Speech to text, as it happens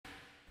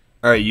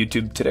Alright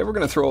YouTube, today we're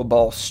going to throw a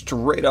ball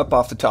straight up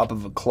off the top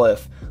of a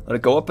cliff, let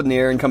it go up in the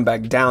air and come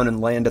back down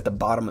and land at the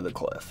bottom of the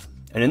cliff.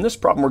 And in this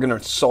problem we're going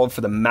to solve for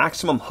the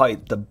maximum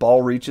height the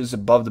ball reaches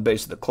above the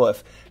base of the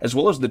cliff, as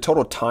well as the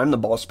total time the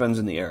ball spends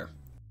in the air.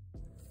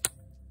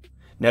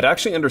 Now to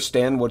actually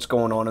understand what's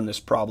going on in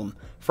this problem,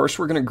 first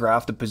we're going to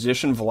graph the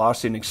position,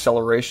 velocity, and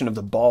acceleration of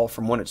the ball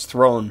from when it's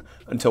thrown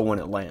until when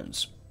it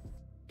lands.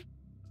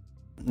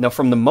 Now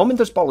from the moment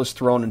this ball is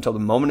thrown until the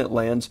moment it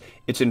lands,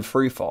 it's in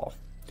free fall.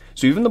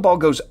 So even the ball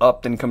goes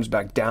up then comes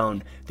back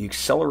down, the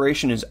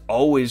acceleration is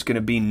always going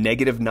to be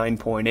negative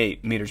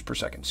 9.8 meters per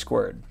second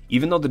squared,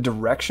 even though the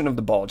direction of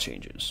the ball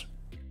changes.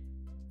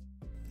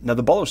 Now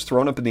the ball is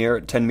thrown up in the air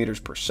at 10 meters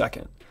per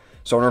second.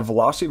 So on our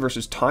velocity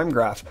versus time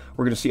graph,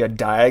 we're going to see a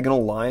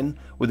diagonal line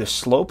with a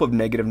slope of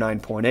negative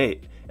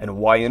 9.8 and a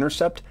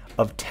y-intercept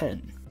of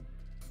 10.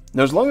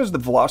 Now as long as the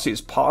velocity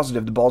is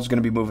positive, the ball is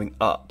going to be moving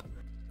up.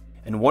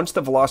 And once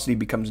the velocity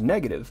becomes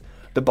negative,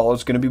 the ball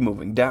is going to be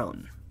moving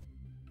down.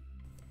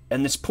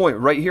 And this point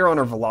right here on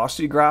our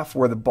velocity graph,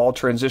 where the ball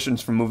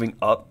transitions from moving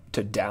up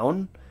to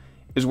down,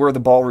 is where the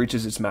ball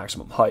reaches its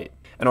maximum height.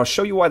 And I'll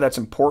show you why that's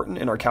important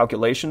in our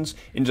calculations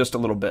in just a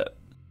little bit.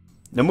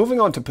 Now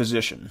moving on to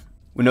position,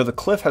 we know the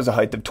cliff has a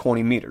height of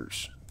 20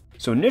 meters.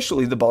 So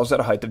initially the ball's at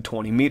a height of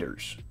 20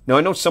 meters. Now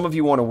I know some of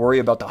you want to worry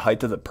about the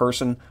height of the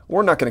person.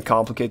 We're not going to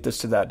complicate this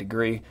to that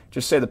degree.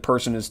 Just say the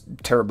person is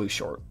terribly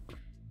short.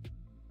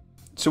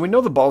 So we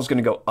know the ball's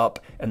going to go up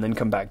and then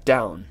come back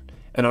down.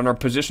 And on our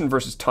position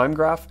versus time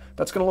graph,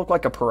 that's going to look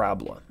like a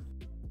parabola.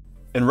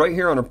 And right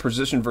here on our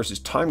position versus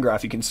time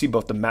graph, you can see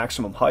both the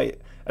maximum height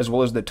as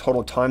well as the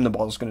total time the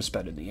ball is going to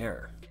spend in the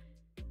air.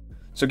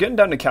 So getting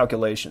down to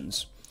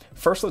calculations,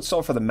 first let's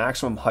solve for the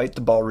maximum height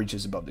the ball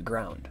reaches above the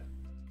ground.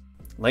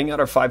 Laying out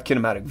our 5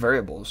 kinematic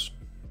variables,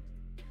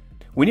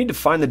 we need to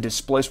find the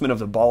displacement of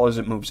the ball as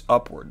it moves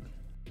upward.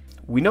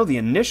 We know the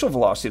initial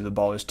velocity of the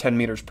ball is 10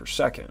 meters per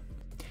second.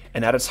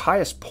 And at its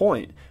highest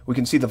point, we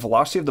can see the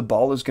velocity of the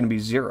ball is going to be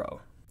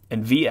 0.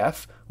 And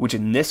Vf, which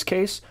in this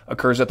case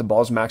occurs at the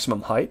ball's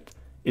maximum height,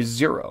 is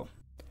 0.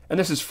 And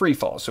this is free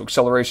fall, so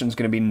acceleration is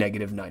going to be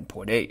negative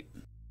 9.8.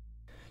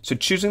 So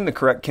choosing the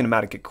correct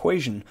kinematic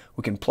equation,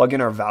 we can plug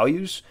in our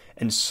values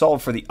and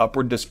solve for the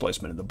upward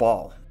displacement of the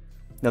ball.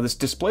 Now this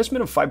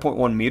displacement of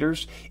 5.1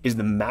 meters is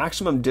the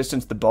maximum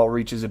distance the ball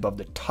reaches above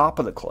the top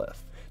of the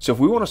cliff. So if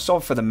we want to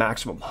solve for the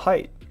maximum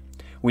height,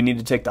 we need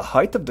to take the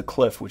height of the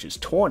cliff, which is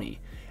 20,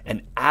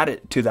 and add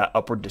it to that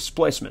upward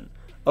displacement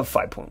of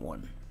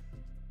 5.1,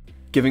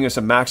 giving us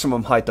a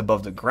maximum height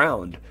above the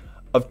ground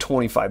of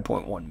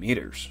 25.1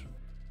 meters.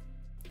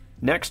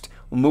 Next,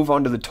 we'll move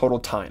on to the total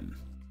time.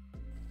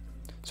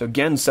 So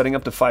again, setting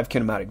up the 5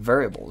 kinematic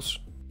variables.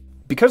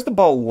 Because the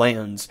ball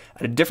lands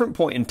at a different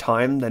point in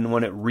time than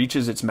when it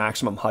reaches its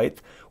maximum height,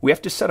 we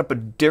have to set up a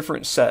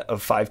different set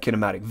of 5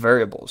 kinematic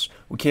variables.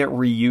 We can't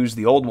reuse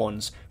the old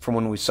ones from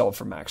when we solve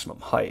for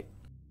maximum height.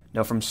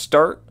 Now from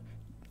start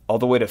all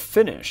the way to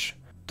finish,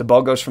 the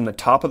ball goes from the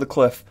top of the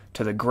cliff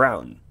to the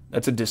ground.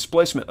 That's a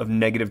displacement of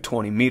negative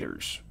 20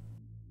 meters.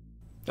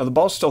 Now the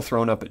ball's still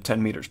thrown up at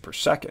 10 meters per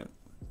second.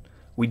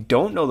 We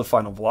don't know the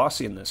final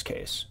velocity in this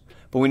case,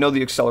 but we know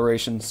the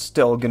acceleration is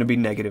still going to be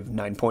negative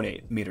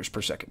 9.8 meters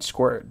per second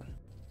squared.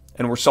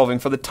 And we're solving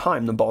for the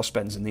time the ball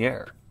spends in the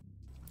air.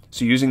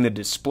 So using the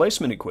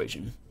displacement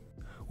equation,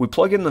 we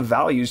plug in the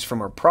values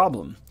from our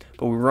problem,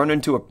 but we run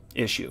into an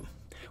issue.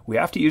 We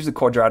have to use the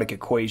quadratic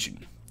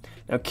equation.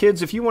 Now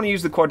kids, if you want to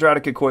use the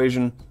quadratic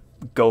equation,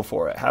 go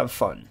for it, have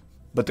fun.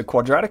 But the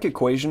quadratic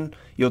equation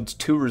yields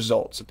 2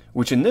 results,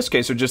 which in this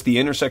case are just the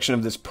intersection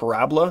of this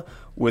parabola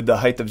with the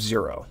height of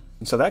 0.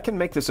 And so that can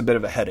make this a bit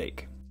of a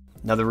headache.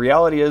 Now the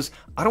reality is,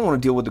 I don't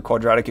want to deal with the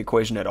quadratic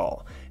equation at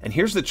all. And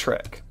here's the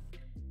trick.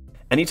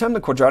 Anytime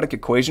the quadratic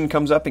equation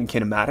comes up in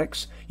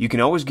kinematics, you can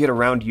always get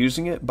around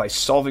using it by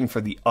solving for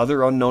the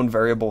other unknown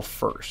variable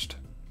first,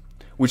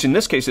 which in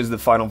this case is the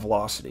final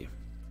velocity.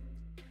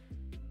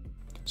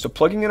 So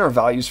plugging in our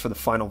values for the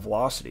final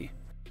velocity,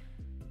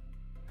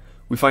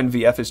 we find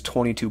Vf is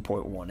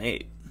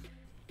 22.18.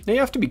 Now you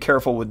have to be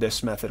careful with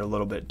this method a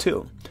little bit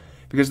too,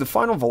 because the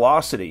final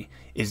velocity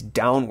is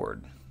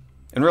downward.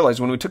 And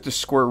realize when we took the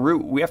square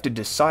root, we have to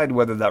decide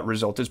whether that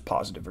result is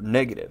positive or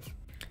negative.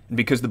 And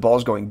because the ball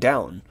is going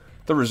down,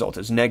 the result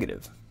is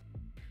negative.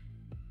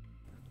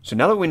 So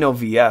now that we know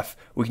Vf,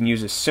 we can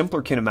use a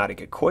simpler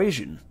kinematic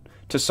equation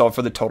to solve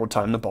for the total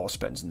time the ball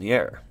spends in the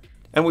air.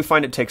 And we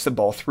find it takes the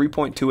ball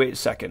 3.28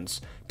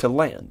 seconds to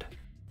land.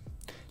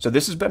 So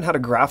this has been how to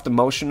graph the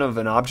motion of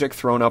an object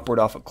thrown upward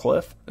off a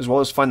cliff, as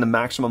well as find the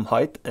maximum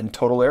height and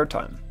total air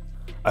time.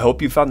 I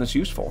hope you found this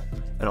useful,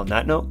 and on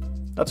that note,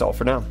 that's all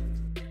for now.